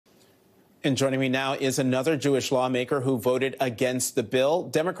And joining me now is another Jewish lawmaker who voted against the bill,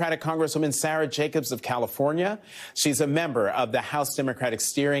 Democratic Congresswoman Sara Jacobs of California. She's a member of the House Democratic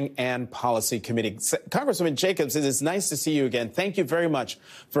Steering and Policy Committee. Congresswoman Jacobs, it is nice to see you again. Thank you very much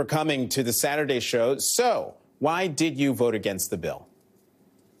for coming to the Saturday show. So, why did you vote against the bill?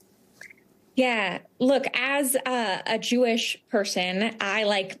 Yeah, look, as a Jewish person, I,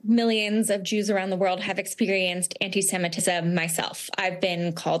 like millions of Jews around the world, have experienced anti-Semitism myself. I've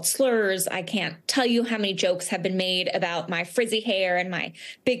been called slurs. I can't tell you how many jokes have been made about my frizzy hair and my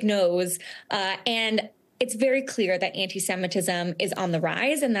big nose. And it's very clear that anti-Semitism is on the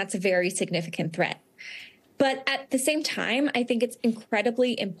rise, and that's a very significant threat. But at the same time, I think it's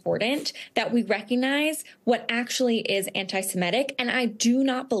incredibly important that we recognize what actually is anti-Semitic. And I do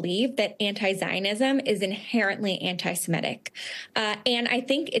not believe that anti-Zionism is inherently anti-Semitic. And I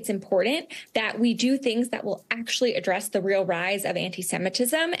think it's important that we do things that will actually address the real rise of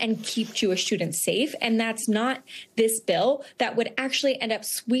anti-Semitism and keep Jewish students safe. And that's not this bill that would actually end up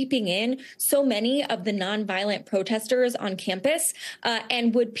sweeping in so many of the nonviolent protesters on campus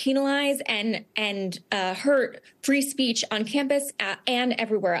and would penalize and hurt free speech on campus and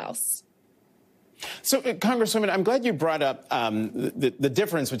everywhere else. So, Congresswoman, I'm glad you brought up the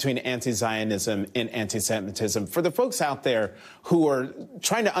difference between anti-Zionism and anti-Semitism. For the folks out there who are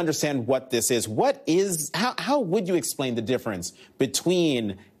trying to understand what this is, how would you explain the difference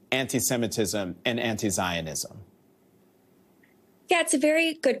between anti-Semitism and anti-Zionism? Yeah, it's a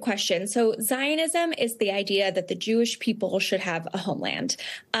very good question. So Zionism is the idea that the Jewish people should have a homeland.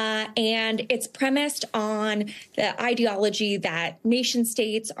 And it's premised on the ideology that nation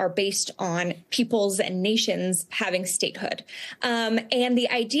states are based on peoples and nations having statehood. And the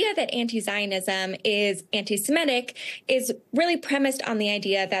idea that anti-Zionism is anti-Semitic is really premised on the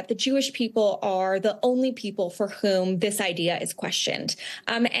idea that the Jewish people are the only people for whom this idea is questioned.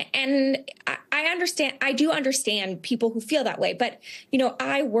 And I do understand people who feel that way, but you know,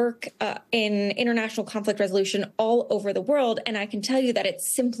 I work in international conflict resolution all over the world, and I can tell you that it's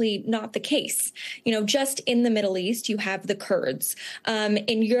simply not the case. You know, just in the Middle East, you have the Kurds.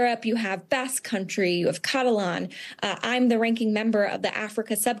 In Europe, you have Basque Country, you have Catalan. I'm the ranking member of the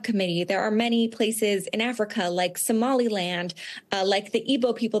Africa Subcommittee. There are many places in Africa, like Somaliland, like the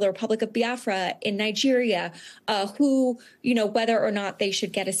Igbo people, the Republic of Biafra in Nigeria, who, you know, whether or not they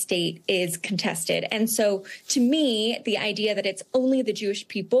should get a state is contested. And so to me, the idea that it's only the Jewish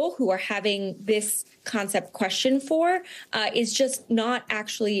people who are having this concept questioned for is just not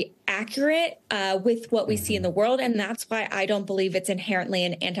actually accurate with what we see in the world. And that's why I don't believe it's inherently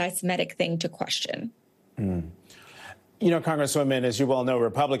an anti-Semitic thing to question. You know, Congresswoman, as you well know,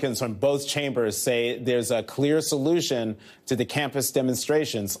 Republicans from both chambers say there's a clear solution to the campus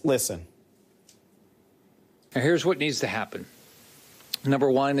demonstrations. Listen. Now, here's what needs to happen. Number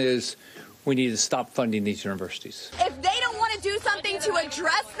one is we need to stop funding these universities. If they don't want to do something to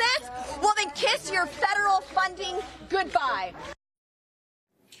address this, well, then kiss your federal funding goodbye.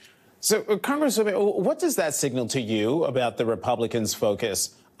 So, Congresswoman, what does that signal to you about the Republicans'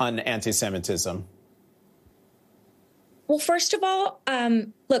 focus on anti-Semitism? Well, first of all,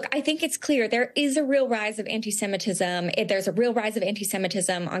 look, I think it's clear there is a real rise of anti-Semitism. There's a real rise of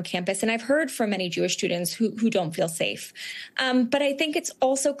anti-Semitism on campus. And I've heard from many Jewish students who don't feel safe. But I think it's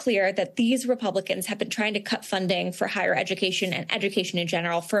also clear that these Republicans have been trying to cut funding for higher education and education in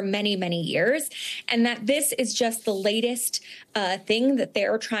general for many, many years. And that this is just the latest thing that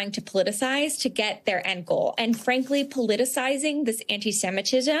they're trying to politicize to get their end goal. And frankly, politicizing this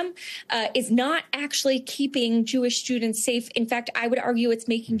anti-Semitism is not actually keeping Jewish students safe. In fact, I would argue it's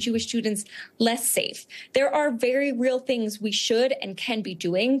making Jewish students less safe. There are very real things we should and can be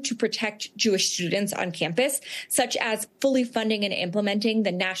doing to protect Jewish students on campus, such as fully funding and implementing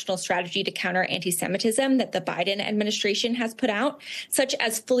the national strategy to counter anti-Semitism that the Biden administration has put out, such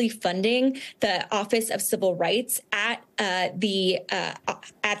as fully funding the Office of Civil Rights at the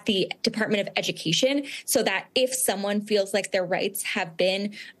Department of Education, so that if someone feels like their rights have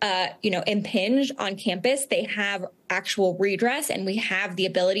been, impinged on campus, they have actual redress, and we have the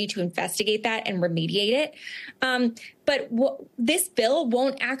ability to investigate that and remediate it. But this bill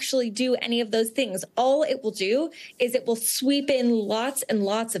won't actually do any of those things. All it will do is it will sweep in lots and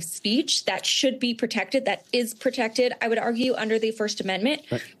lots of speech that should be protected, that is protected, I would argue, under the First Amendment,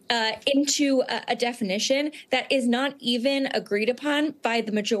 into a definition that is not even agreed upon by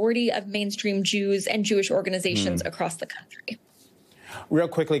the majority of mainstream Jews and Jewish organizations across the country. Real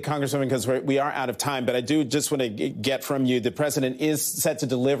quickly, Congresswoman, because we are out of time, but I do just want to get from you, the president is set to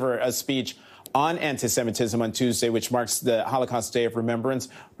deliver a speech on anti-Semitism on Tuesday, which marks the Holocaust Day of Remembrance.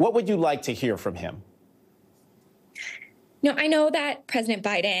 What would you like to hear from him? No, I know that President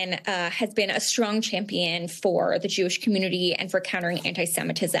Biden has been a strong champion for the Jewish community and for countering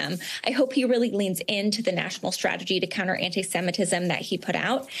anti-Semitism. I hope he really leans into the national strategy to counter anti-Semitism that he put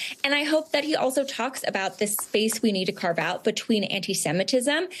out. And I hope that he also talks about this space we need to carve out between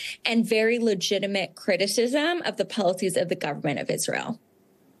anti-Semitism and very legitimate criticism of the policies of the government of Israel.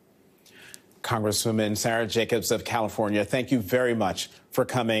 Congresswoman Sara Jacobs of California, thank you very much for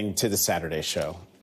coming to the Saturday Show.